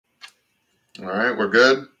All right, we're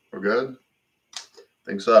good. We're good.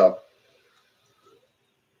 Think so.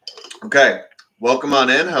 Okay, welcome on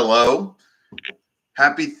in. Hello.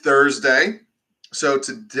 Happy Thursday. So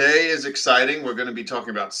today is exciting. We're going to be talking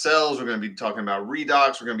about cells. We're going to be talking about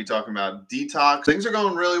redox. We're going to be talking about detox. Things are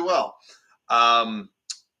going really well. Um,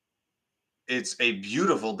 it's a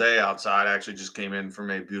beautiful day outside. I actually just came in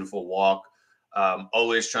from a beautiful walk.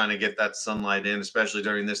 Always trying to get that sunlight in, especially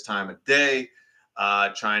during this time of day.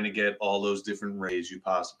 Trying to get all those different rays you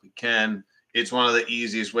possibly can. It's one of the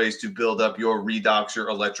easiest ways to build up your redox, your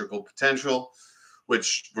electrical potential,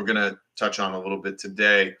 which we're going to touch on a little bit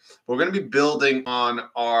today. We're going to be building on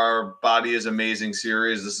our Body is Amazing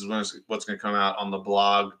series. This is what's going to come out on the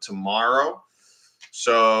blog tomorrow.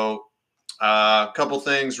 So a couple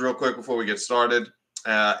things real quick before we get started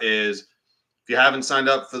is if you haven't signed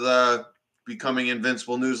up for the Becoming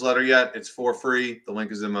Invincible newsletter yet, it's for free. The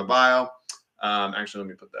link is in my bio. Actually, let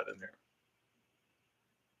me put that in there.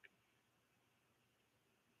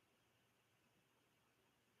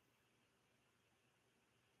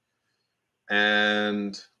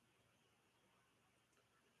 And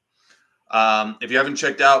if you haven't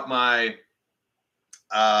checked out my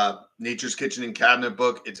Nature's Kitchen and Cabinet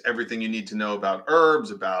book, it's everything you need to know about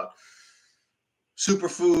herbs, about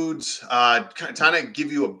superfoods, kind of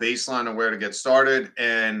give you a baseline of where to get started.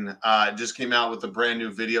 And just came out with a brand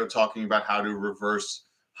new video talking about how to reverse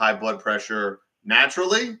high blood pressure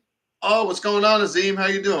naturally. Oh, what's going on, Azim? How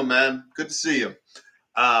you doing, man? Good to see you.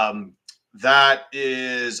 That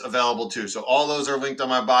is available too. So all those are linked on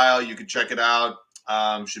my bio. You can check it out.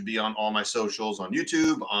 Should be on all my socials, on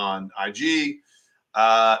YouTube, on IG.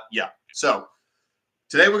 Yeah. So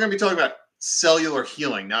today we're going to be talking about cellular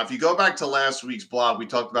healing. Now, if you go back to last week's blog, we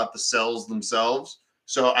talked about the cells themselves.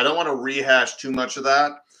 So I don't want to rehash too much of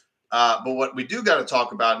that. But what we do got to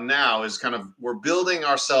talk about now is kind of we're building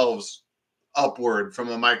ourselves upward from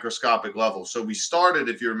a microscopic level. So we started,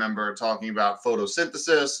 if you remember, talking about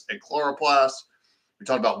photosynthesis and chloroplasts. We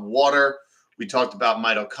talked about water. We talked about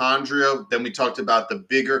mitochondria. Then we talked about the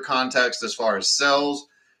bigger context as far as cells.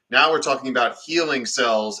 Now we're talking about healing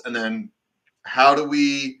cells. And then how do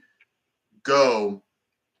we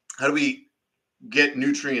get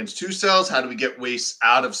nutrients to cells? How do we get waste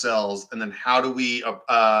out of cells? And then how do we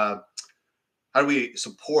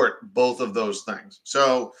support both of those things?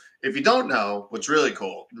 So if you don't know, what's really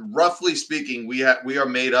cool, roughly speaking, we are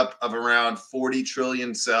made up of around 40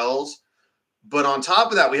 trillion cells. But on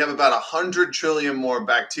top of that, we have about 100 trillion more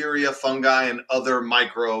bacteria, fungi, and other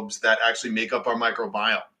microbes that actually make up our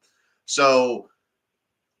microbiome. So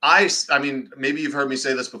I mean, maybe you've heard me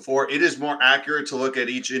say this before. It is more accurate to look at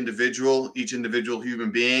each individual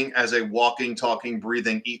human being as a walking, talking,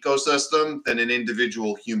 breathing ecosystem than an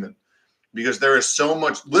individual human, because there is so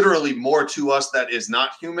much, literally more to us that is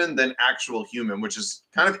not human than actual human, which is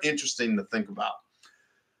kind of interesting to think about.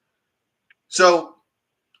 So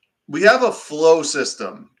we have a flow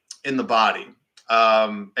system in the body.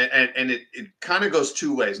 And it kind of goes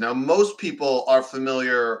two ways. Now, most people are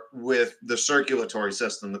familiar with the circulatory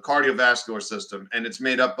system, the cardiovascular system, and it's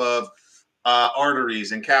made up of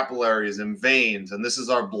arteries and capillaries and veins, and this is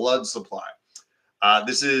our blood supply.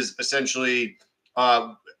 This is essentially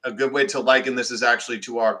a good way to liken this is actually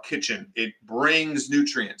to our kitchen. It brings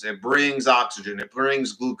nutrients, it brings oxygen, it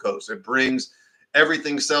brings glucose, it brings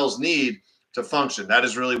everything cells need to function. That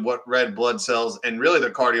is really what red blood cells and really the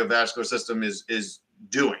cardiovascular system is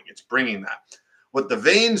doing. It's bringing that. What the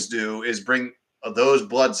veins do is bring those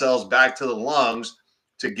blood cells back to the lungs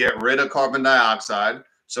to get rid of carbon dioxide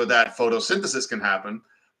so that photosynthesis can happen,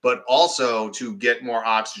 but also to get more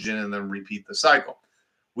oxygen and then repeat the cycle.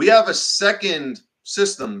 We have a second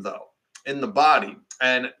system, though, in the body,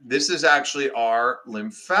 and this is actually our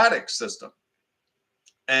lymphatic system.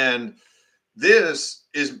 And this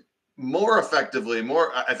is more effectively,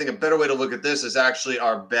 I think a better way to look at this is actually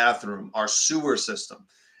our bathroom, our sewer system.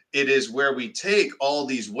 It is where we take all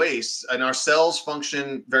these wastes, and our cells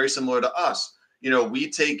function very similar to us. You know, we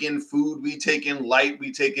take in food, we take in light,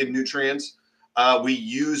 we take in nutrients, we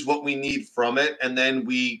use what we need from it, and then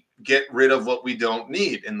we get rid of what we don't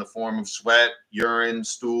need in the form of sweat, urine,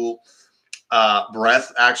 stool.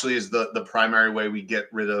 Breath actually is the primary way we get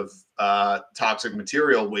rid of toxic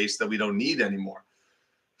material waste that we don't need anymore.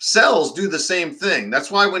 Cells do the same thing. That's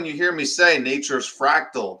why when you hear me say nature's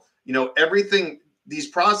fractal, you know, everything, these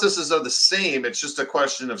processes are the same. It's just a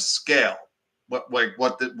question of scale,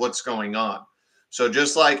 what's going on. So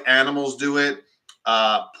just like animals do it,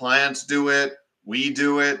 plants do it, we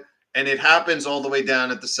do it, and it happens all the way down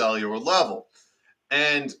at the cellular level.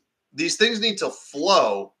 And these things need to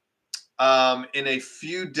flow in a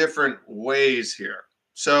few different ways here.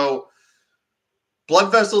 So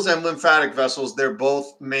Blood vessels and lymphatic vessels, they're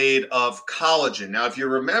both made of collagen. Now, if you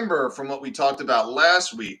remember from what we talked about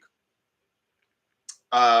last week,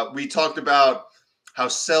 we talked about how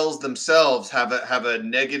cells themselves have a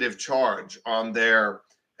negative charge on their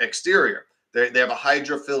exterior. They have a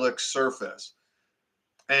hydrophilic surface.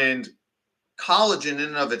 And collagen in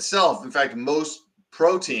and of itself, in fact, most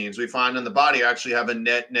proteins we find in the body actually have a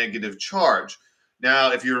net negative charge.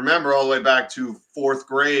 Now, if you remember all the way back to fourth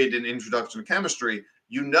grade in Introduction to Chemistry,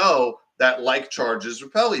 you know that like charges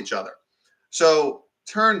repel each other. So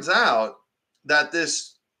turns out that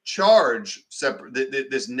this charge,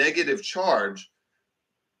 this negative charge,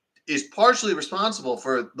 is partially responsible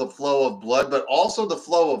for the flow of blood, but also the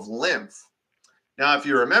flow of lymph. Now, if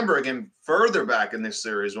you remember again, further back in this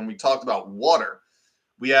series, when we talked about water,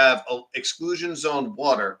 we have exclusion zone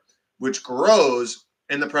water, which grows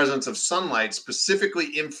in the presence of sunlight,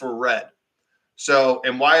 specifically infrared. So,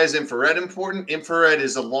 and why is infrared important? Infrared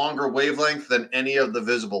is a longer wavelength than any of the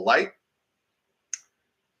visible light.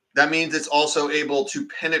 That means it's also able to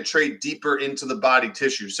penetrate deeper into the body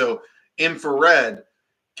tissue. So infrared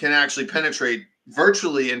can actually penetrate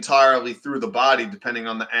virtually entirely through the body, depending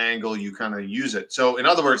on the angle you kind of use it. So in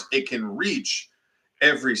other words, it can reach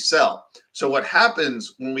every cell. So what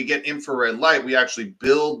happens when we get infrared light, we actually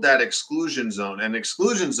build that exclusion zone. And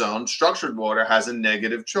exclusion zone, structured water, has a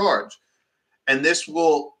negative charge. And this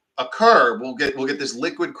will occur, we'll get this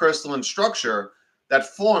liquid crystalline structure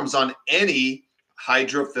that forms on any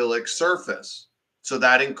hydrophilic surface. So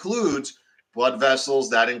that includes blood vessels,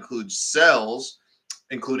 that includes cells,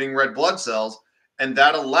 including red blood cells, and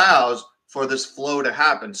that allows for this flow to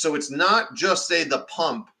happen. So it's not just, say, the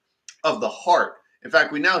pump of the heart. In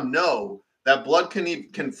fact, we now know that blood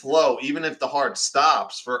can flow even if the heart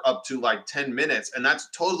stops for up to like 10 minutes, and that's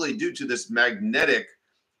totally due to this magnetic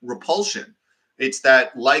repulsion. It's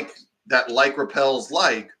that like repels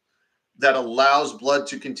like that allows blood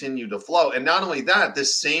to continue to flow. And not only that, the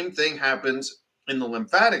same thing happens in the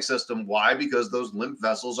lymphatic system. Why? Because those lymph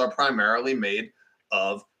vessels are primarily made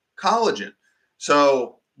of collagen.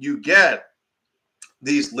 So you get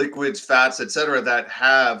these liquids, fats, etc., that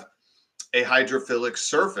have a hydrophilic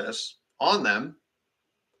surface on them.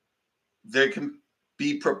 They can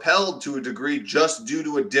be propelled to a degree just due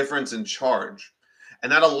to a difference in charge.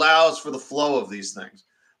 And that allows for the flow of these things.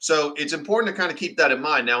 So it's important to kind of keep that in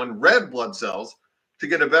mind. Now, in red blood cells, to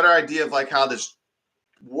get a better idea of like how this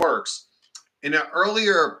works, in an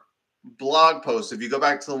earlier blog post, if you go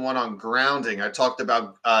back to the one on grounding, I talked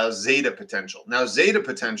about zeta potential. Now, zeta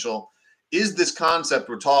potential is this concept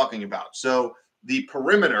we're talking about. So the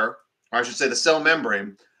perimeter, or I should say the cell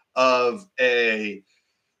membrane of a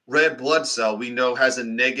red blood cell, we know has a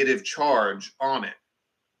negative charge on it.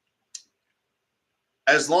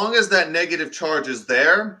 As long as that negative charge is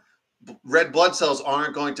there, red blood cells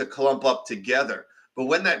aren't going to clump up together. But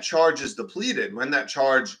when that charge is depleted, when that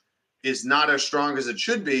charge is not as strong as it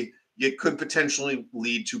should be, it could potentially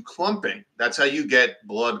lead to clumping. That's how you get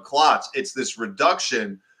blood clots. It's this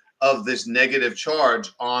reduction of this negative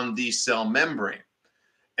charge on the cell membrane.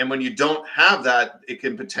 And when you don't have that, it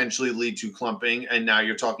can potentially lead to clumping. And now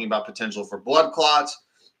you're talking about potential for blood clots,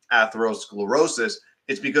 atherosclerosis.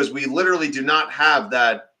 It's because we literally do not have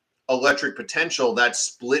that electric potential, that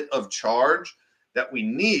split of charge that we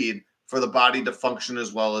need for the body to function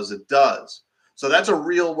as well as it does. So that's a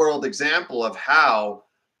real world example of how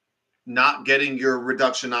not getting your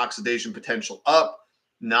reduction oxidation potential up,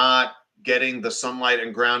 not getting the sunlight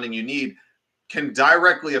and grounding you need can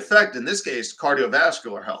directly affect, in this case,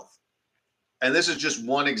 cardiovascular health. And this is just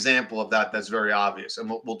one example of that that's very obvious. And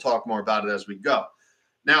we'll talk more about it as we go.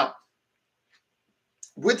 Now,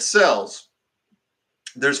 with cells,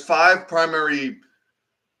 there's 5 primary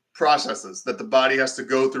processes that the body has to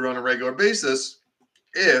go through on a regular basis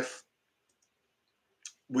if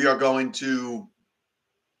we are going to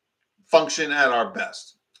function at our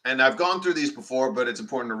best. And I've gone through these before, but it's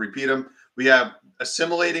important to repeat them. We have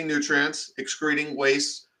assimilating nutrients, excreting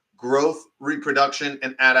waste, growth, reproduction,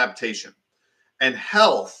 and adaptation. And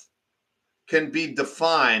health can be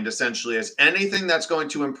defined essentially as anything that's going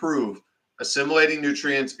to improve assimilating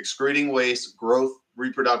nutrients, excreting waste, growth,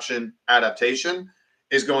 reproduction, adaptation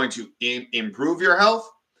is going to improve your health.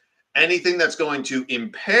 Anything that's going to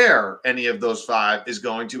impair any of those 5 is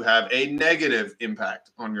going to have a negative impact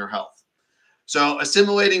on your health. So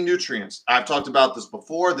assimilating nutrients, I've talked about this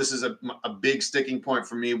before. This is a big sticking point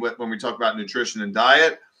for me when we talk about nutrition and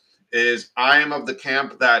diet, is I am of the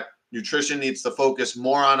camp that nutrition needs to focus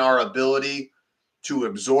more on our ability to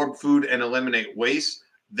absorb food and eliminate waste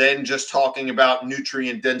than just talking about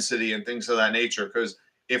nutrient density and things of that nature. Because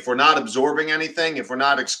if we're not absorbing anything, if we're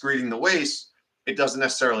not excreting the waste, it doesn't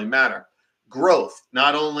necessarily matter. Growth,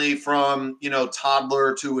 not only from,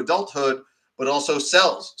 toddler to adulthood, but also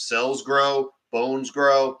cells. Cells grow, bones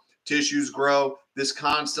grow, tissues grow. This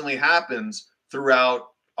constantly happens throughout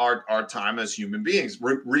our time as human beings.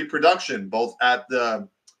 Reproduction, both at the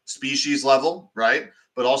species level, right?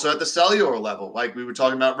 But also at the cellular level. Like we were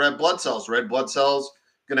talking about red blood cells. Red blood cells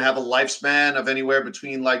going to have a lifespan of anywhere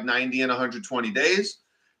between like 90 and 120 days.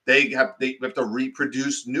 They have to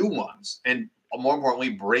reproduce new ones, and more importantly,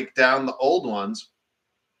 break down the old ones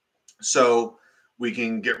so we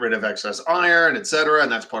can get rid of excess iron, et cetera.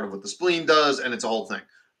 And that's part of what the spleen does, and it's a whole thing.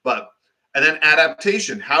 And then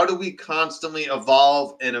adaptation. How do we constantly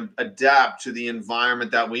evolve and adapt to the environment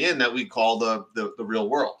that we call the real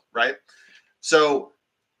world, right? So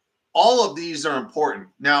all of these are important.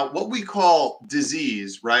 Now, what we call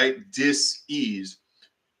disease, right? Dis-ease,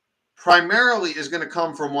 primarily is going to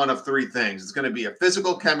come from one of three things. It's going to be a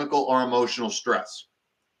physical, chemical, or emotional stress.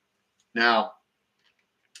 Now,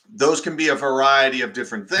 those can be a variety of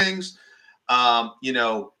different things. From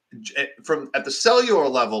at the cellular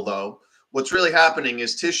level, though, what's really happening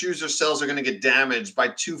is tissues or cells are going to get damaged by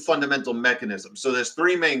two fundamental mechanisms. So there's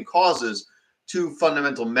three main causes, two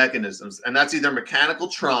fundamental mechanisms, and that's either mechanical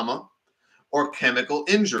trauma or chemical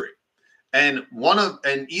injury. And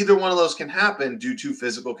either one of those can happen due to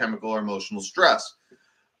physical, chemical, or emotional stress.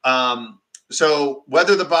 So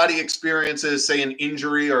whether the body experiences, say, an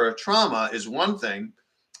injury or a trauma is one thing,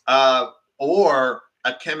 or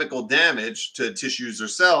a chemical damage to tissues or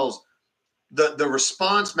cells, the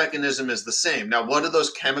response mechanism is the same. Now, what do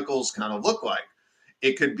those chemicals kind of look like?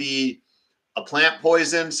 It could be a plant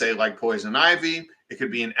poison, say like poison ivy. It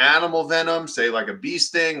could be an animal venom, say like a bee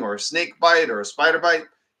sting or a snake bite or a spider bite.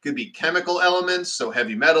 It could be chemical elements, so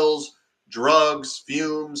heavy metals, drugs,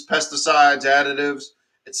 fumes, pesticides, additives,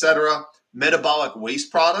 etc. Metabolic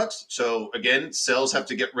waste products. So again, cells have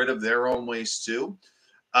to get rid of their own waste too.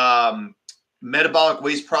 Metabolic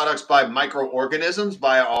waste products by microorganisms,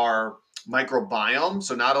 by our microbiome.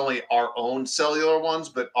 So not only our own cellular ones,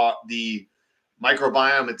 but the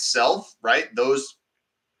microbiome itself, right? Those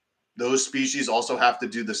species also have to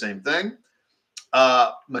do the same thing.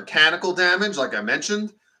 Mechanical damage, like I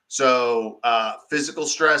mentioned. So physical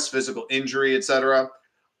stress, physical injury, etc.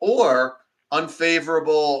 Or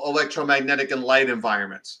unfavorable electromagnetic and light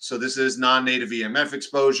environments. So this is non-native EMF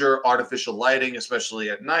exposure, artificial lighting, especially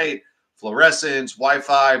at night, fluorescence,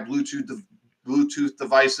 Wi-Fi, Bluetooth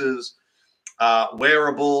devices,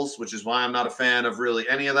 wearables, which is why I'm not a fan of really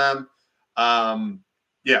any of them.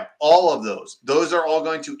 All of those. Those are all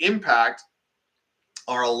going to impact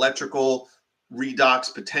our electrical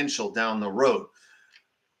redox potential down the road.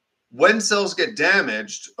 When cells get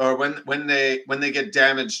damaged, or when they get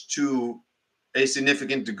damaged to a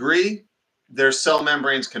significant degree, their cell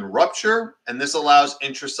membranes can rupture, and this allows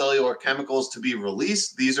intracellular chemicals to be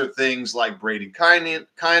released. These are things like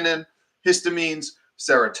bradykinin, histamines,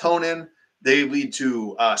 serotonin. They lead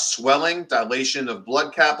to swelling, dilation of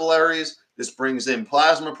blood capillaries. This brings in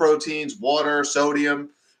plasma proteins, water,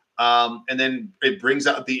 sodium, and then it brings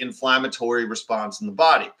out the inflammatory response in the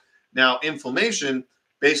body. Now, inflammation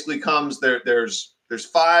basically comes there's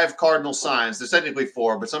five cardinal signs. There's technically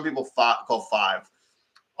four, but some people call five.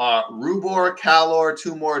 Rubor, calor,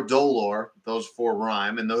 tumor, dolor. Those four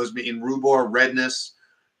rhyme, and those mean rubor, redness;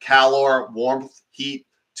 calor, warmth, heat;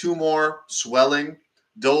 tumor, swelling;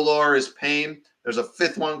 dolor is pain. There's a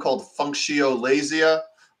fifth one called functiolasia,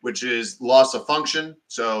 which is loss of function,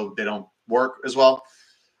 so they don't work as well.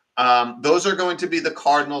 Those are going to be the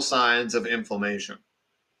cardinal signs of inflammation.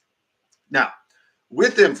 Now,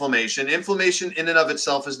 with inflammation in and of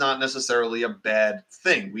itself is not necessarily a bad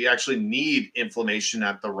thing. We actually need inflammation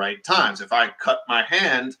at the right times. If I cut my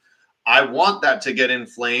hand, I want that to get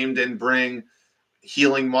inflamed and bring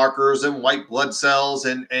healing markers and white blood cells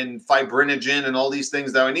and fibrinogen and all these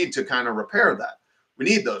things that I need to kind of repair that. We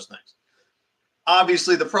need those things.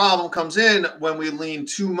 Obviously, the problem comes in when we lean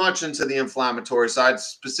too much into the inflammatory side,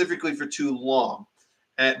 specifically for too long.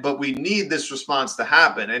 But we need this response to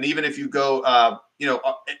happen. And even if you go,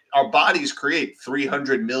 our bodies create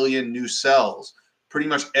 300 million new cells pretty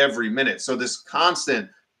much every minute. So this constant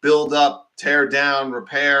build up, tear down,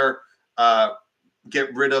 repair,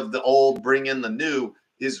 get rid of the old, bring in the new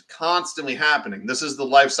is constantly happening. This is the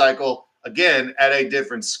life cycle, again, at a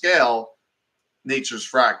different scale. Nature's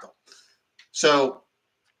fractal. So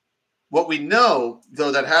what we know,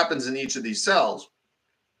 though, that happens in each of these cells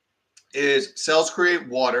is cells create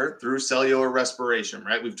water through cellular respiration,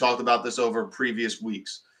 right? We've talked about this over previous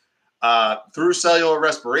weeks. Through cellular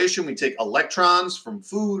respiration, we take electrons from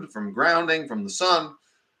food, from grounding, from the sun.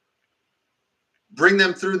 bring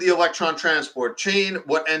them through the electron transport chain.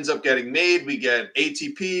 What ends up getting made? We get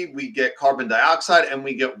ATP, we get carbon dioxide, and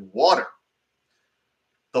we get water.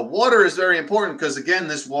 The water is very important because, again,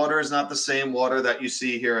 this water is not the same water that you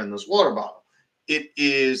see here in this water bottle. It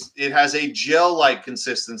has a gel-like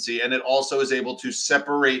consistency, and it also is able to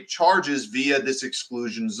separate charges via this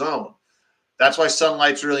exclusion zone. That's why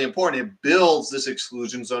sunlight's really important. It builds this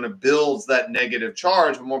exclusion zone. It builds that negative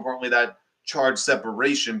charge, but more importantly, that charge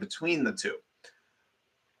separation between the two.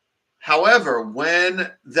 However,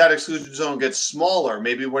 when that exclusion zone gets smaller,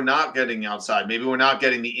 maybe we're not getting outside, maybe we're not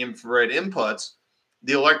getting the infrared inputs,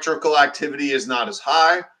 the electrical activity is not as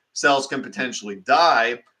high, cells can potentially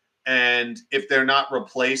die, and if they're not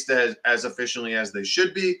replaced as efficiently as they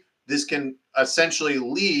should be, this can essentially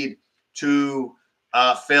lead to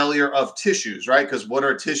failure of tissues, right? Because what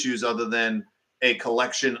are tissues other than a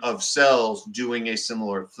collection of cells doing a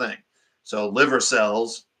similar thing? So liver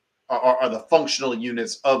cells are the functional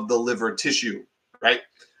units of the liver tissue, right?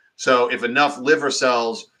 So if enough liver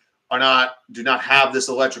cells do not have this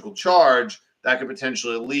electrical charge, that could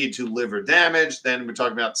potentially lead to liver damage. Then we're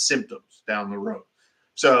talking about symptoms down the road.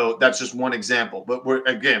 So that's just one example. But we're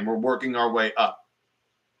working our way up.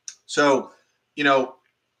 So,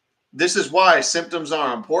 this is why symptoms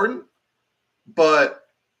are important. But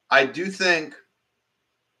I do think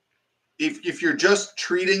if you're just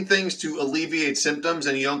treating things to alleviate symptoms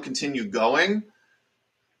and you don't continue going,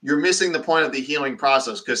 you're missing the point of the healing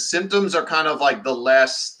process, because symptoms are kind of like the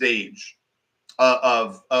last stage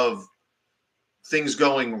of things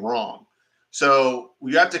going wrong. So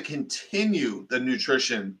we have to continue the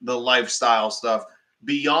nutrition, the lifestyle stuff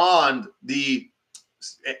beyond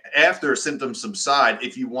after symptoms subside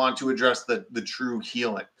if you want to address the true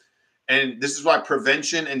healing. And this is why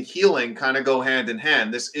prevention and healing kind of go hand in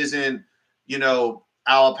hand. This isn't,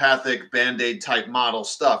 allopathic Band-Aid type model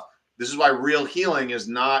stuff. This is why real healing is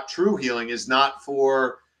not, true healing is not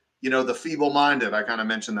for, the feeble-minded. I kind of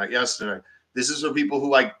mentioned that yesterday. This is for people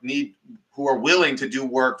who who are willing to do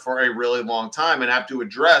work for a really long time and have to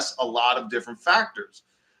address a lot of different factors.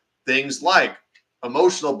 Things like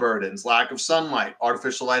emotional burdens, lack of sunlight,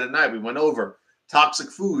 artificial light at night, we went over, toxic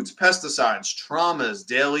foods, pesticides, traumas,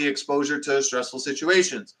 daily exposure to stressful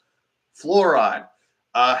situations, fluoride,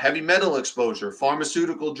 heavy metal exposure,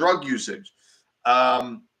 pharmaceutical drug usage,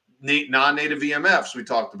 non-native EMFs we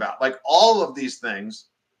talked about. Like, all of these things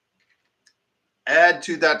add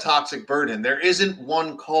to that toxic burden. There isn't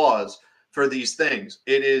one cause for these things.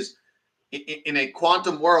 It is in a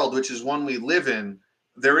quantum world, which is one we live in,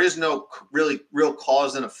 there is no real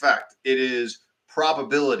cause and effect. It is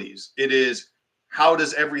probabilities. It is how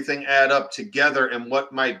does everything add up together, and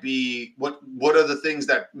what might be what are the things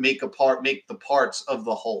that make the parts of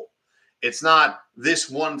the whole. It's not this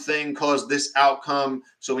one thing caused this outcome,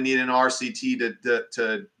 so we need an RCT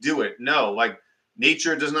to do it. No, like,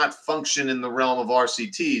 nature does not function in the realm of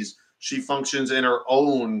RCTs. She functions in her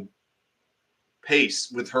own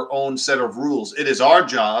pace with her own set of rules. It is our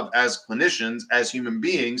job as clinicians, as human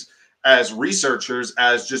beings, as researchers,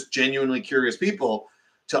 as just genuinely curious people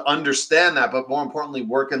to understand that, but more importantly,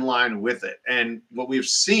 work in line with it. And what we've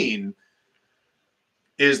seen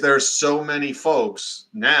is there's so many folks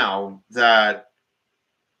now that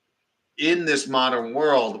in this modern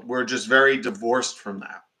world, we're just very divorced from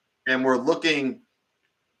that. And we're looking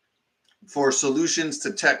for solutions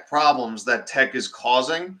to tech problems that tech is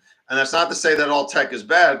causing. And that's not to say that all tech is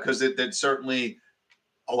bad, because it certainly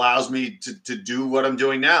allows me to do what I'm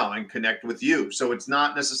doing now and connect with you. So it's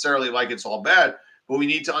not necessarily like it's all bad, but we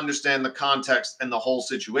need to understand the context and the whole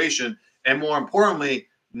situation. And more importantly,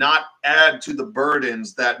 not add to the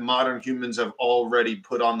burdens that modern humans have already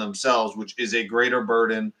put on themselves, which is a greater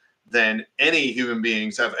burden than any human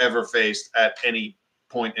beings have ever faced at any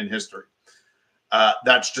point in history.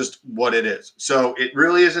 That's just what it is. So it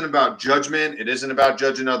really isn't about judgment. It isn't about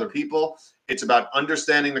judging other people. It's about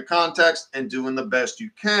understanding the context and doing the best you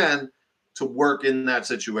can to work in that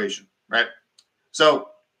situation, right? So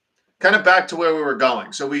kind of back to where we were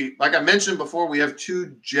going. So like I mentioned before, we have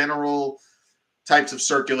two general types of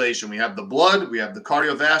circulation. We have the blood, we have the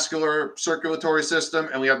cardiovascular circulatory system,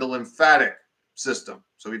 and we have the lymphatic system.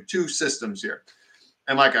 So we have two systems here.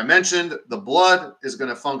 And like I mentioned, the blood is going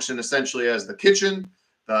to function essentially as the kitchen.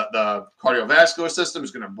 The cardiovascular system is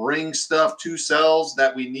going to bring stuff to cells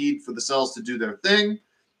that we need for the cells to do their thing.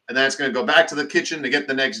 And then it's going to go back to the kitchen to get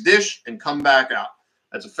the next dish and come back out.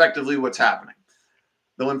 That's effectively what's happening.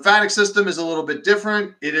 The lymphatic system is a little bit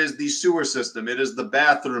different. It is the sewer system. It is the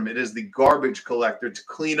bathroom. It is the garbage collector to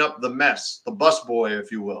clean up the mess, the busboy,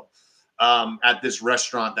 if you will, at this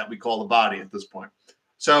restaurant that we call the body at this point.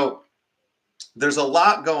 So there's a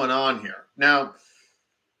lot going on here. Now,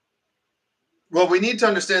 what we need to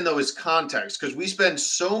understand, though, is context, because we spend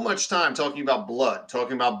so much time talking about blood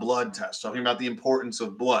tests, talking about the importance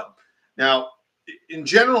of blood. Now, in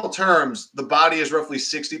general terms, the body is roughly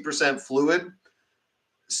 60% fluid.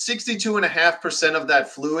 62.5% of that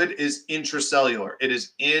fluid is intracellular. It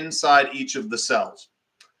is inside each of the cells.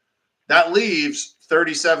 That leaves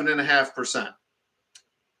 37.5%.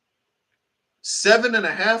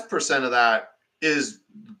 7.5% of that is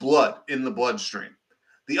blood in the bloodstream.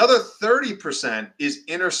 The other 30% is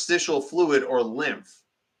interstitial fluid or lymph.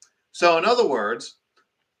 So in other words,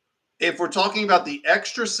 if we're talking about the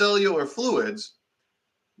extracellular fluids,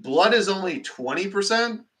 blood is only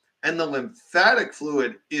 20%, and the lymphatic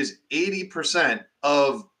fluid is 80%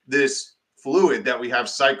 of this fluid that we have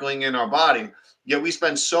cycling in our body. Yet we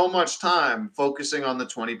spend so much time focusing on the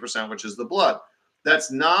 20%, which is the blood.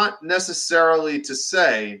 That's not necessarily to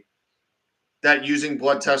say that using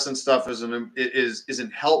blood tests and stuff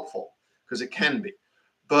isn't helpful, because it can be.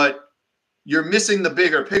 But you're missing the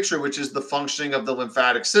bigger picture, which is the functioning of the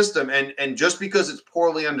lymphatic system. And just because it's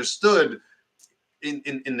poorly understood in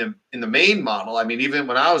the main model, I mean, even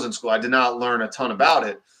when I was in school, I did not learn a ton about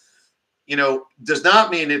it, does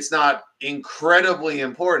not mean it's not incredibly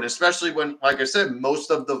important, especially when, like I said,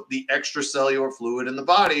 most of the extracellular fluid in the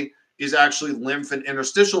body is actually lymph and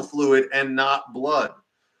interstitial fluid and not blood.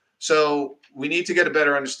 So we need to get a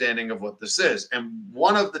better understanding of what this is. And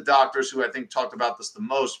one of the doctors who I think talked about this the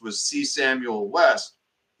most was C. Samuel West.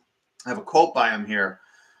 I have a quote by him here.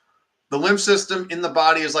 The lymph system in the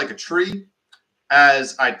body is like a tree.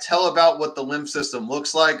 As I tell about what the lymph system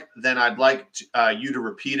looks like, then I'd like you to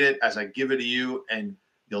repeat it as I give it to you, and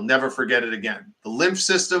you'll never forget it again. The lymph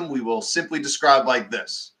system we will simply describe like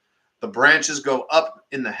this. The branches go up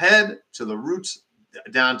in the head to the roots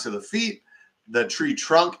down to the feet. The tree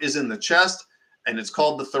trunk is in the chest, and it's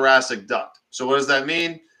called the thoracic duct. So what does that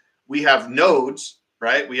mean? We have nodes,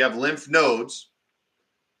 right? We have lymph nodes.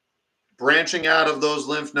 Branching out of those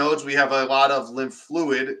lymph nodes, we have a lot of lymph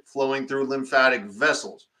fluid flowing through lymphatic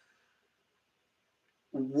vessels.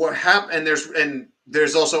 What happens? And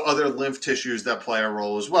there's also other lymph tissues that play a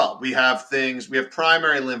role as well. We have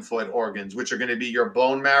primary lymphoid organs, which are going to be your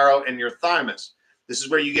bone marrow and your thymus. This is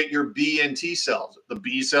where you get your B and T cells. The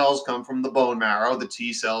B cells come from the bone marrow. The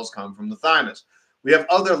T cells come from the thymus. We have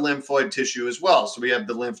other lymphoid tissue as well. So we have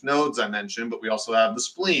the lymph nodes I mentioned, but we also have the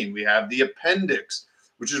spleen. We have the appendix,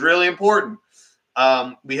 which is really important.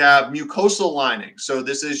 We have mucosal lining. So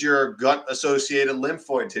this is your gut-associated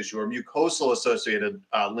lymphoid tissue or mucosal-associated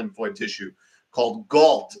lymphoid tissue called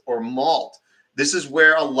GALT or MALT. This is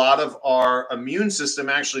where a lot of our immune system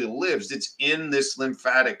actually lives. It's in this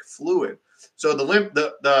lymphatic fluid. So the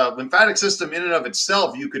lymphatic system in and of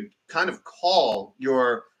itself, you could kind of call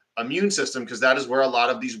your immune system, because that is where a lot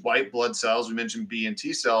of these white blood cells, we mentioned B and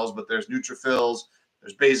T cells, but there's neutrophils,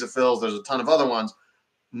 there's basophils, there's a ton of other ones,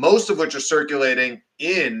 most of which are circulating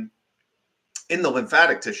in the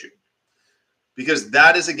lymphatic tissue. Because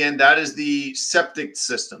that is the septic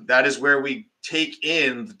system. That is where we take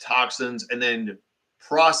in the toxins and then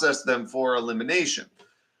process them for elimination.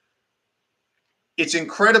 It's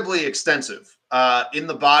incredibly extensive. In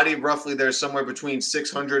the body, roughly there's somewhere between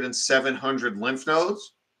 600 and 700 lymph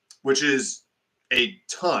nodes, which is a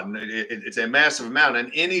ton. It's a massive amount.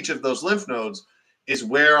 And in each of those lymph nodes is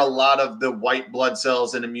where a lot of the white blood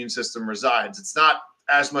cells and immune system resides. It's not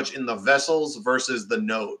as much in the vessels versus the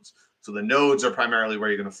nodes. So the nodes are primarily where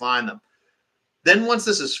you're going to find them. Then once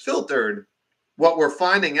this is filtered, what we're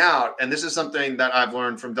finding out, and this is something that I've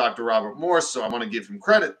learned from Dr. Robert Morse, so I want to give him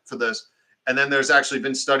credit for this. And then there's actually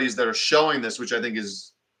been studies that are showing this, which I think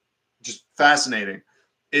is just fascinating,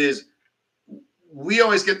 is we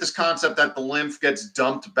always get this concept that the lymph gets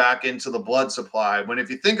dumped back into the blood supply, when if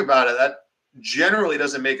you think about it, that generally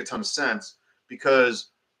doesn't make a ton of sense, because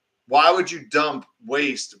why would you dump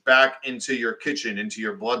waste back into your kitchen, into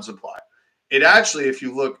your blood supply? It actually, if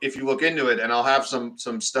you look into it, and I'll have some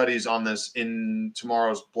studies on this in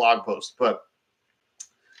tomorrow's blog post, but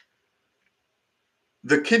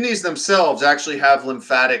the kidneys themselves actually have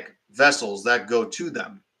lymphatic vessels that go to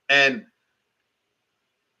them. And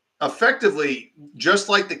effectively, just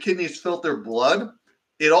like the kidneys filter blood,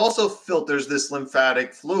 it also filters this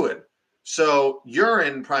lymphatic fluid. So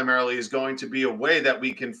urine primarily is going to be a way that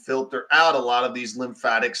we can filter out a lot of these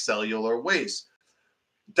lymphatic cellular wastes.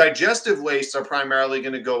 Digestive wastes are primarily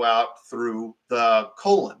going to go out through the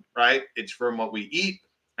colon, right? It's from what we eat,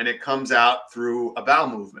 and it comes out through a bowel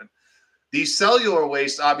movement. These cellular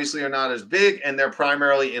wastes obviously are not as big, and they're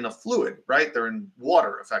primarily in a fluid, right? They're in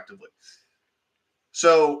water, effectively.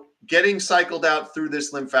 So getting cycled out through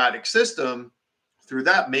this lymphatic system, through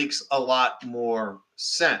that makes a lot more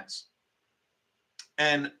sense.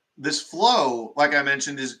 And this flow, like I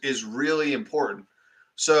mentioned, is really important.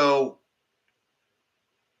 So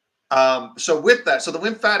so with that, so the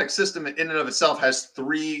lymphatic system in and of itself has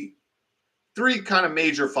three kind of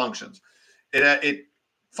major functions. It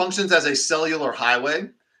functions as a cellular highway.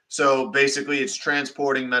 So basically, it's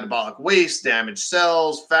transporting metabolic waste, damaged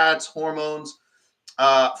cells, fats, hormones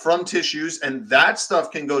from tissues, and that stuff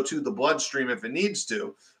can go to the bloodstream if it needs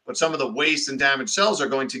to. But some of the waste and damaged cells are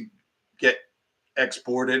going to get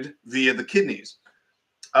exported via the kidneys.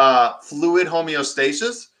 Fluid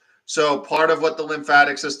homeostasis. So part of what the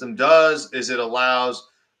lymphatic system does is it allows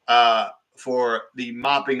for the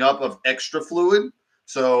mopping up of extra fluid.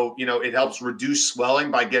 So, it helps reduce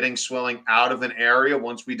swelling by getting swelling out of an area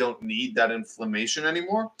once we don't need that inflammation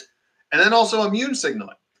anymore. And then also immune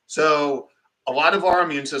signaling. So a lot of our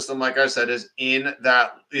immune system, like I said, is in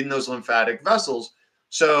those lymphatic vessels.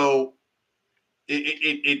 So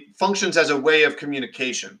it functions as a way of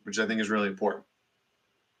communication, which I think is really important.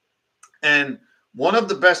 And one of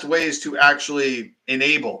the best ways to actually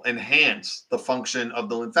enhance the function of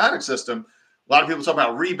the lymphatic system, a lot of people talk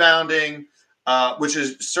about rebounding, which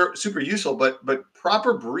is super useful, but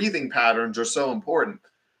proper breathing patterns are so important.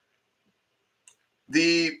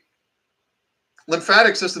 The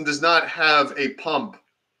lymphatic system does not have a pump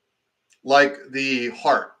like the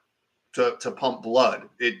heart to pump blood.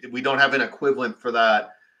 We don't have an equivalent for that,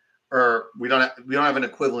 or we don't have an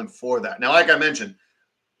equivalent for that. Now, like I mentioned,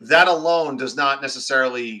 that alone does not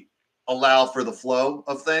necessarily allow for the flow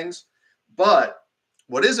of things. But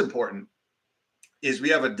what is important is we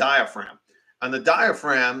have a diaphragm. And the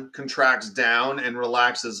diaphragm contracts down and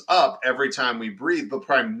relaxes up every time we breathe. But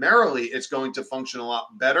primarily, it's going to function a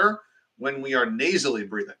lot better when we are nasally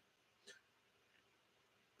breathing.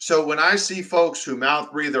 So when I see folks who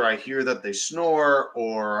mouth breathe, or I hear that they snore,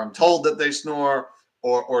 or I'm told that they snore,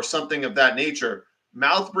 or something of that nature,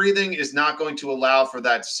 mouth breathing is not going to allow for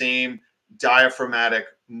that same diaphragmatic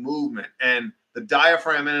movement. And the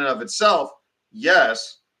diaphragm in and of itself,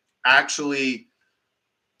 yes, actually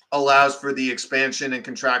allows for the expansion and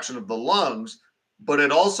contraction of the lungs, but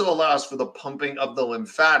it also allows for the pumping of the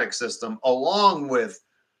lymphatic system, along with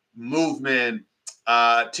movement,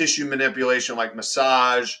 tissue manipulation like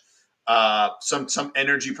massage. Some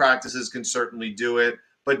energy practices can certainly do it,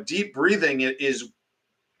 but deep breathing is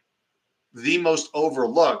the most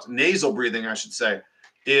overlooked. Nasal breathing, I should say,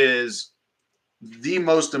 is the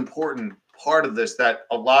most important part of this that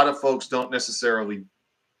a lot of folks don't necessarily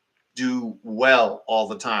do well all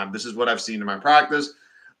the time. This is what I've seen in my practice.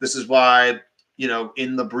 This is why,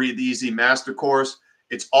 in the Breathe Easy Master Course,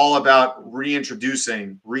 it's all about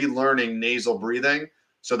relearning nasal breathing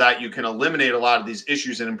so that you can eliminate a lot of these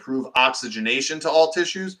issues and improve oxygenation to all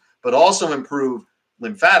tissues, but also improve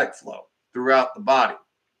lymphatic flow throughout the body.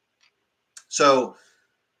 So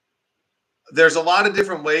there's a lot of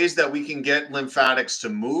different ways that we can get lymphatics to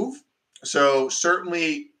move. So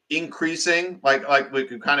certainly increasing, like we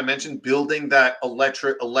kind of mentioned, building that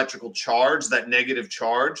electrical charge, that negative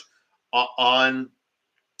charge on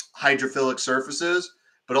hydrophilic surfaces,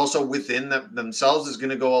 but also within themselves is going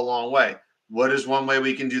to go a long way. What is one way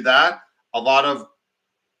we can do that? A lot of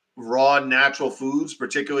raw natural foods,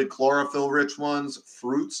 particularly chlorophyll-rich ones,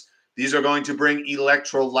 fruits. These are going to bring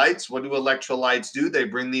electrolytes. What do electrolytes do? They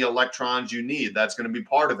bring the electrons you need. That's going to be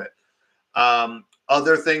part of it.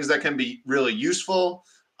 Other things that can be really useful.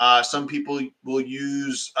 Some people will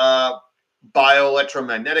use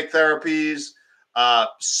bioelectromagnetic therapies,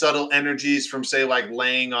 subtle energies from, say, like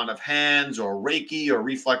laying on of hands, or Reiki, or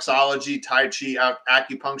reflexology, Tai Chi,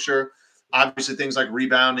 acupuncture. Obviously, things like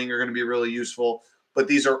rebounding are going to be really useful. But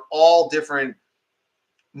these are all different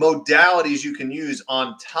modalities you can use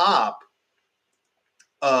on top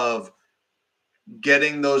of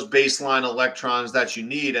getting those baseline electrons that you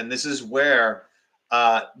need. And this is where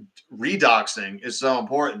redoxing is so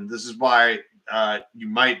important. This is why you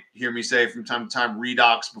might hear me say from time to time,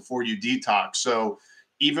 redox before you detox. So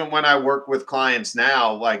even when I work with clients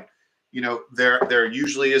now, there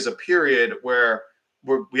usually is a period where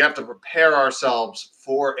we have to prepare ourselves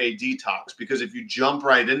for a detox, because if you jump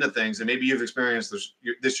right into things, and maybe you've experienced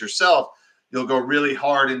this yourself, you'll go really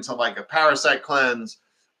hard into like a parasite cleanse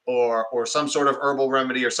or some sort of herbal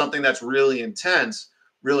remedy or something that's really intense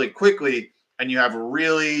really quickly, and you have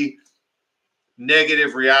really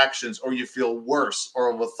negative reactions, or you feel worse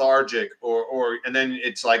or lethargic, and then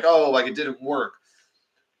it's like, oh, like it didn't work.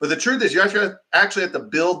 But the truth is, you actually have to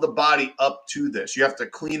build the body up to this. You have to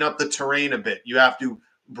clean up the terrain a bit. You have to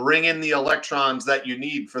bring in the electrons that you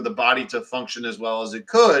need for the body to function as well as it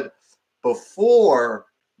could before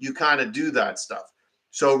you kind of do that stuff.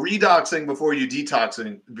 So redoxing before you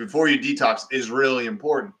detox is really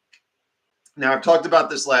important. Now, I've talked about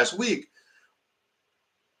this last week.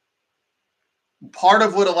 Part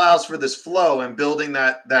of what allows for this flow and building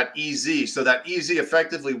that EZ, so that EZ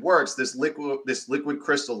effectively works, this liquid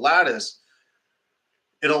crystal lattice,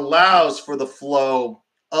 it allows for the flow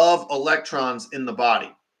of electrons in the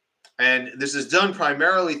body. And this is done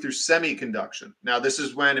primarily through semiconduction. Now, this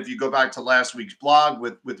is when, if you go back to last week's blog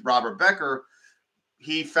with Robert Becker,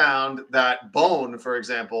 he found that bone, for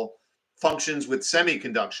example, functions with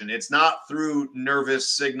semiconduction. It's not through nervous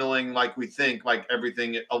signaling like we think, like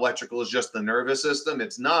everything electrical is just the nervous system.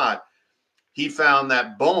 It's not. He found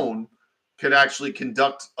that bone could actually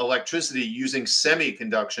conduct electricity using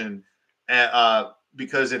semiconduction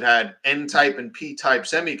because it had N-type and P-type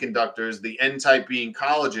semiconductors, the N-type being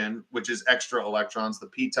collagen, which is extra electrons, the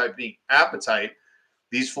P-type being apatite.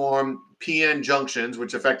 These form PN junctions,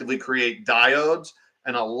 which effectively create diodes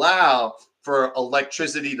and allow for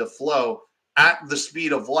electricity to flow at the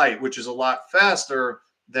speed of light, which is a lot faster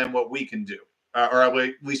than what we can do, or at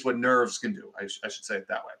least what nerves can do. I should say it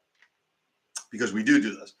that way, because we do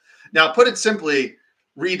this. Now, put it simply,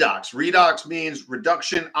 redox. Redox means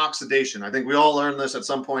reduction oxidation. I think we all learned this at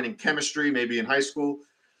some point in chemistry, maybe in high school.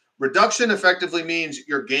 Reduction effectively means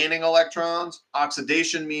you're gaining electrons.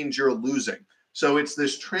 Oxidation means you're losing. So it's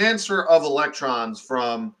this transfer of electrons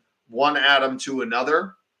from one atom to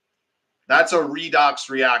another. That's a redox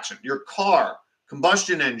reaction. Your car,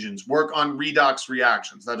 combustion engines work on redox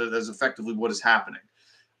reactions. That is effectively what is happening.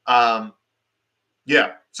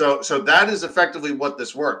 Yeah, so that is effectively what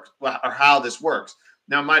this works, or how this works.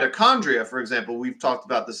 Now, mitochondria, for example, we've talked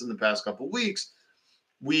about this in the past couple of weeks.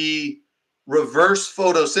 We reverse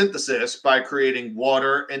photosynthesis by creating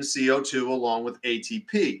water and CO2 along with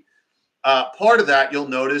ATP. Part of that, you'll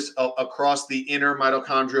notice across the inner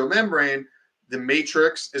mitochondrial membrane, the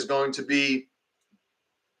matrix is going to be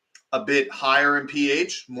a bit higher in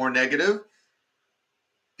pH, more negative.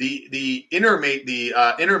 The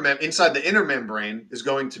inside the inner membrane is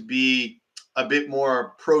going to be a bit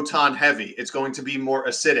more proton heavy. It's going to be more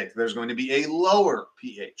acidic. There's going to be a lower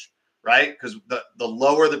pH, right? Because the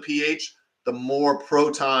lower the pH, the more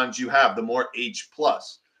protons you have, the more H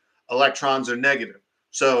plus. Electrons are negative.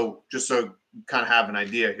 So just so you kind of have an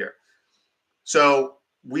idea here. So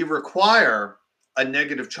we require a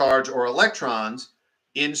negative charge or electrons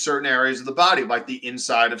in certain areas of the body, like the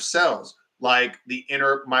inside of cells, like the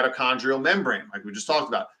inner mitochondrial membrane, like we just talked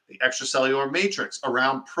about, the extracellular matrix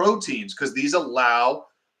around proteins, because these allow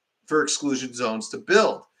for exclusion zones to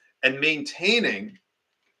build. And maintaining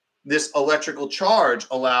this electrical charge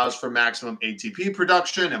allows for maximum ATP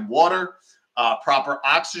production and water, proper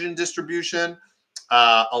oxygen distribution,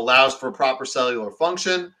 allows for proper cellular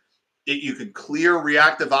function. You could clear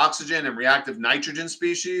reactive oxygen and reactive nitrogen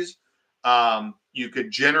species. You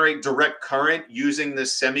could generate direct current using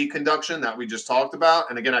this semiconduction that we just talked about.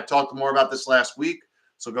 And again, I talked more about this last week.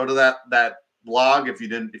 So go to that blog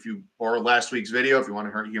or last week's video if you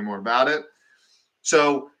want to hear more about it.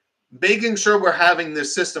 So making sure we're having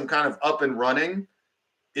this system kind of up and running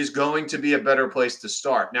is going to be a better place to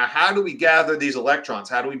start. Now, how do we gather these electrons?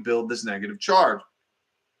 How do we build this negative charge?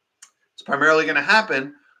 It's primarily going to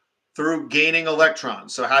happen through gaining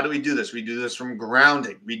electrons. So how do we do this? We do this from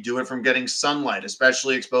grounding. We do it from getting sunlight,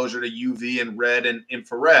 especially exposure to UV and red and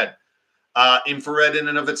infrared. Infrared in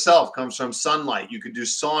and of itself comes from sunlight. You could do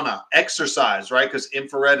sauna, exercise, right? Because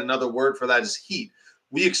infrared, another word for that is heat.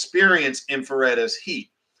 We experience infrared as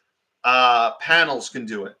heat. Panels can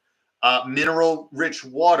do it. Mineral-rich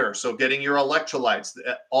water, so getting your electrolytes.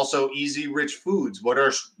 Also, easy-rich foods. What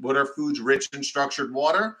are foods rich in structured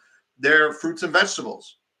water? They're fruits and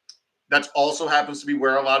vegetables. That also happens to be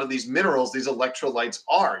where a lot of these minerals, these electrolytes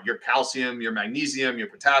are. Your calcium, your magnesium, your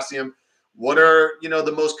potassium. What are,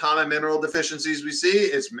 the most common mineral deficiencies we see?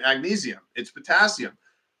 It's magnesium. It's potassium.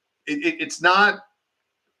 It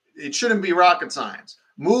shouldn't be rocket science.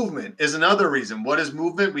 Movement is another reason. What is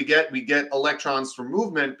movement? We get electrons from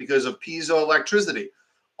movement because of piezoelectricity.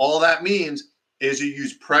 All that means is you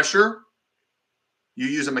use pressure, you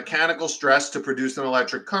use a mechanical stress to produce an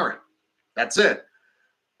electric current. That's it.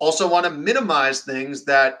 Also want to minimize things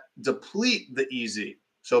that deplete the EZ.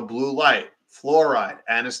 So blue light, fluoride,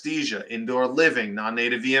 anesthesia, indoor living,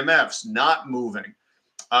 non-native EMFs, not moving,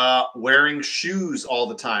 wearing shoes all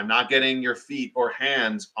the time, not getting your feet or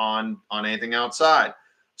hands on anything outside,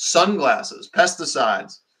 sunglasses,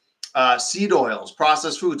 pesticides, seed oils,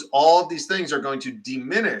 processed foods. All of these things are going to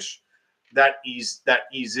diminish that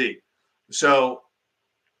EZ. So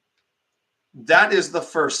that is the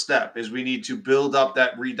first step, is we need to build up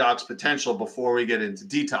that redox potential before we get into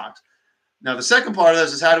detox. Now, the second part of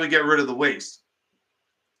this is how do we get rid of the waste?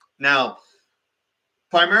 Now,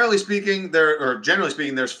 primarily speaking, generally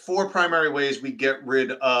speaking, there's 4 primary ways we get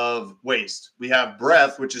rid of waste. We have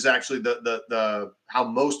breath, which is actually the how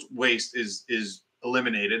most waste is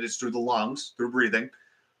eliminated. It's through the lungs, through breathing.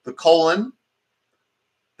 The colon,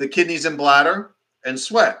 the kidneys and bladder, and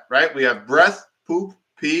sweat, right? We have breath, poop,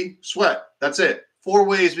 pee, sweat. That's it. 4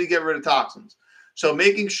 ways we get rid of toxins. So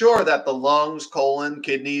making sure that the lungs, colon,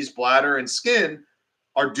 kidneys, bladder, and skin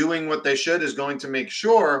are doing what they should is going to make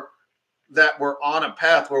sure that we're on a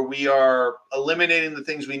path where we are eliminating the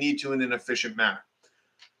things we need to in an efficient manner.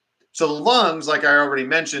 So the lungs, like I already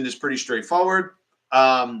mentioned, is pretty straightforward.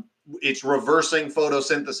 It's reversing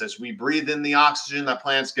photosynthesis. We breathe in the oxygen that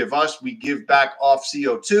plants give us. We give back off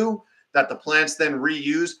CO2 that the plants then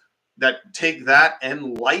reuse, that take that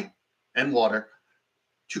and light and water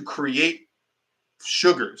to create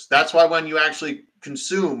sugars. That's why when you actually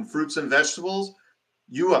consume fruits and vegetables,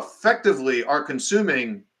 you effectively are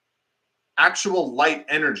consuming actual light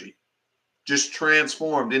energy, just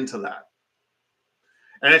transformed into that.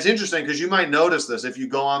 And it's interesting because you might notice this if you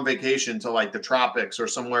go on vacation to like the tropics or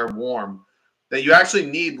somewhere warm, that you actually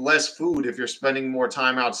need less food if you're spending more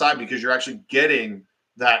time outside because you're actually getting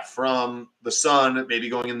that from the sun, maybe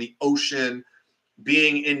going in the ocean,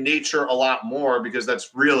 being in nature a lot more, because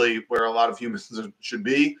that's really where a lot of humans should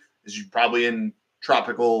be, is you probably in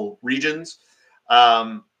tropical regions.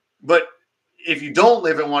 But if you don't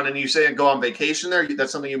live in one and you say go on vacation there,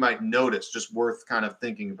 that's something you might notice, just worth kind of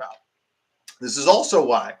thinking about. This is also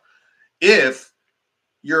why if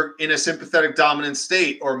you're in a sympathetic dominant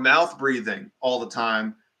state or mouth breathing all the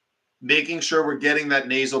time, making sure we're getting that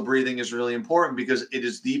nasal breathing is really important, because it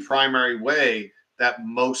is the primary way that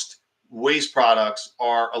most waste products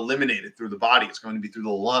are eliminated through the body. It's going to be through the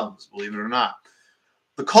lungs, believe it or not.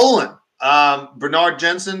 The colon, Bernard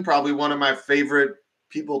Jensen, probably one of my favorite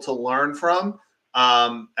people to learn from.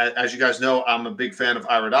 As you guys know, I'm a big fan of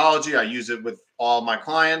iridology. I use it with all my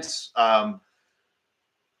clients.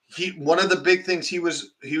 One of the big things he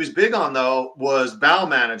was big on, though, was bowel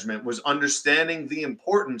management, was understanding the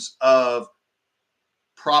importance of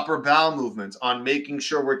proper bowel movements, on making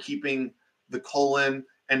sure we're keeping the colon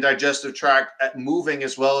and digestive tract moving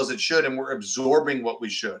as well as it should, and we're absorbing what we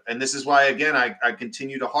should. And this is why, again, I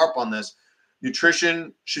continue to harp on this.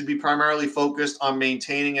 Nutrition should be primarily focused on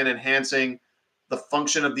maintaining and enhancing the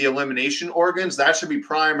function of the elimination organs. That should be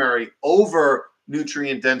primary over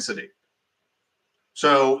nutrient density.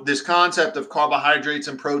 So this concept of carbohydrates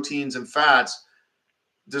and proteins and fats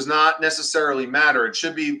does not necessarily matter. It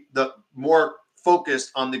should be the more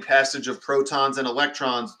focused on the passage of protons and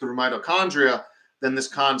electrons through mitochondria than this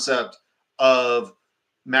concept of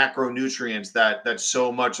macronutrients that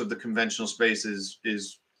so much of the conventional space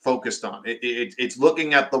is focused on. It's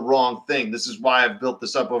looking at the wrong thing. This is why I've built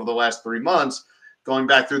this up over the last 3 months, going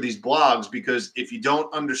back through these blogs, because if you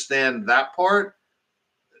don't understand that part,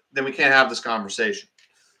 then we can't have this conversation.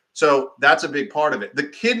 So that's a big part of it. The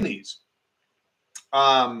kidneys.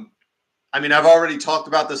 I mean, I've already talked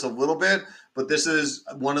about this a little bit, but this is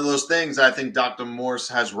one of those things I think Dr. Morse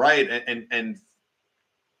has right. And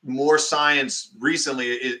more science recently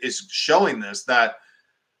is showing this, that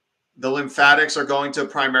the lymphatics are going to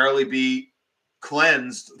primarily be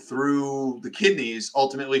cleansed through the kidneys,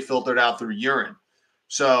 ultimately filtered out through urine.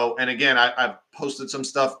 So, and again, I've posted some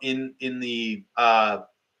stuff in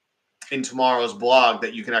tomorrow's blog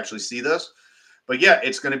that you can actually see this. But yeah,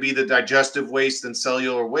 it's going to be the digestive waste and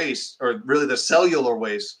cellular waste, or really the cellular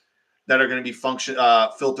waste, that are going to be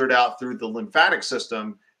filtered out through the lymphatic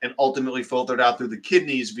system and ultimately filtered out through the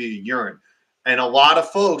kidneys via urine. And a lot of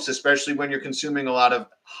folks, especially when you're consuming a lot of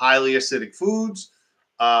highly acidic foods,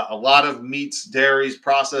 a lot of meats, dairies,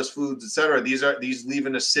 processed foods, etc., these leave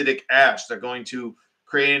an acidic ash. They're going to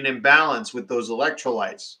create an imbalance with those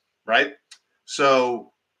electrolytes, right?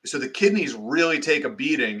 So the kidneys really take a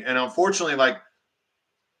beating. And unfortunately, like,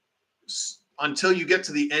 until you get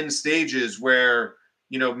to the end stages where,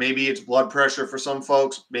 you know, maybe it's blood pressure for some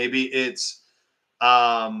folks, maybe it's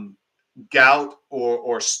gout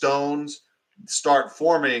or stones start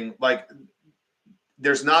forming, like,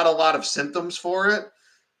 there's not a lot of symptoms for it.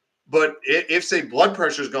 But if say blood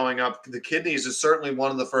pressure is going up, the kidneys is certainly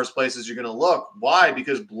one of the first places you're going to look. Why?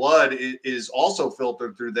 Because blood is also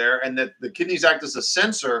filtered through there, and that the kidneys act as a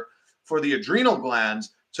sensor for the adrenal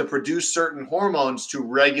glands to produce certain hormones to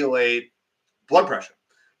regulate blood pressure.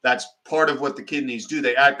 That's part of what the kidneys do.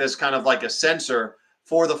 They act as kind of like a sensor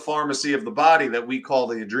for the pharmacy of the body that we call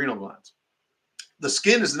the adrenal glands. The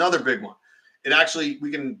skin is another big one. It actually,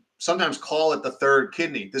 we can sometimes call it the third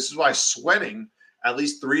kidney. This is why sweating at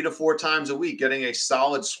least 3 to 4 times a week. Getting a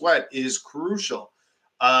solid sweat is crucial.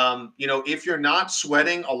 If you're not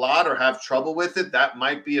sweating a lot or have trouble with it, that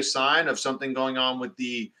might be a sign of something going on with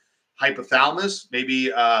the hypothalamus,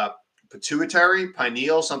 maybe pituitary,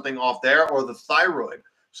 pineal, something off there, or the thyroid.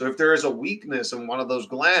 So if there is a weakness in one of those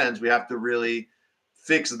glands, we have to really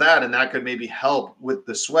fix that, and that could maybe help with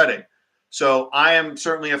the sweating. So I am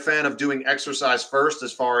certainly a fan of doing exercise first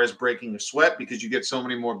as far as breaking a sweat, because you get so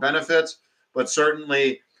many more benefits. But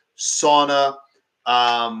certainly sauna,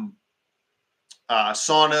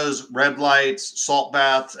 saunas, red lights, salt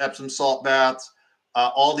baths, Epsom salt baths,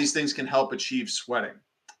 all these things can help achieve sweating.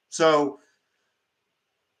 So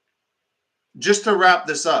just to wrap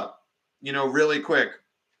this up, really quick,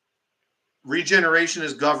 regeneration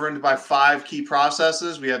is governed by 5 key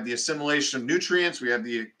processes. We have the assimilation of nutrients, we have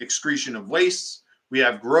the excretion of wastes, we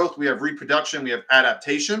have growth, we have reproduction, we have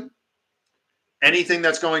adaptation. Anything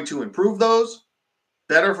that's going to improve those,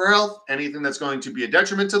 better for health. Anything that's going to be a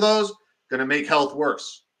detriment to those, going to make health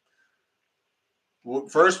worse.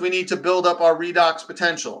 First, we need to build up our redox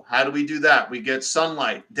potential. How do we do that? We get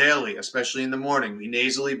sunlight daily, especially in the morning. We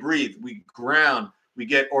nasally breathe. We ground. We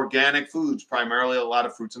get organic foods, primarily a lot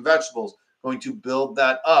of fruits and vegetables, going to build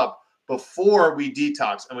that up before we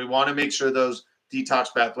detox. And we want to make sure those detox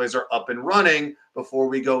pathways are up and running before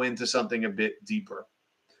we go into something a bit deeper.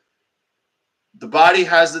 The body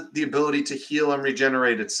has the ability to heal and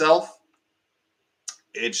regenerate itself.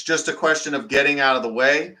 It's just a question of getting out of the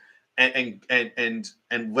way and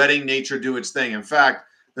letting nature do its thing. In fact,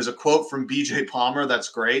 there's a quote from BJ Palmer that's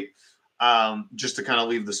great. Just to kind of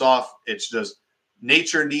leave this off, it's just,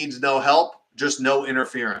 nature needs no help, just no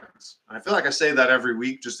interference. And I feel like I say that every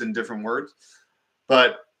week, just in different words,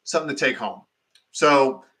 but something to take home.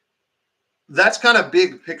 So that's kind of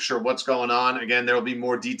big picture what's going on. Again, there will be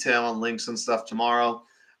more detail and links and stuff tomorrow.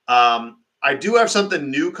 I do have something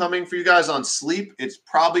new coming for you guys on sleep. It's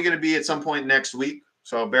probably going to be at some point next week,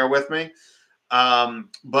 so bear with me.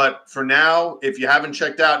 But for now, if you haven't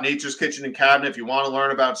checked out Nature's Kitchen and Cabinet, if you want to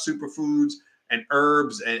learn about superfoods and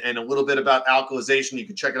herbs and a little bit about alkalization, you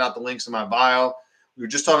can check it out. The links in my bio. We were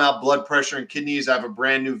just talking about blood pressure and kidneys. I have a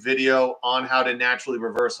brand new video on how to naturally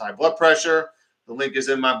reverse high blood pressure. The link is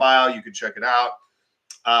in my bio. You can check it out.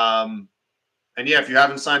 And yeah, if you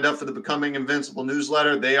haven't signed up for the Becoming Invincible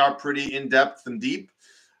newsletter, they are pretty in-depth and deep.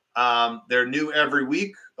 They're new every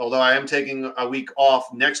week, although I am taking a week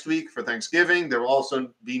off next week for Thanksgiving. There will also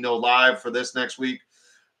be no live for this next week.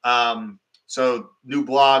 So new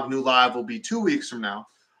blog, new live will be 2 weeks from now.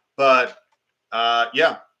 But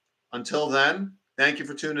yeah, until then, thank you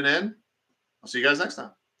for tuning in. I'll see you guys next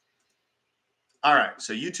time. All right,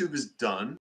 so YouTube is done.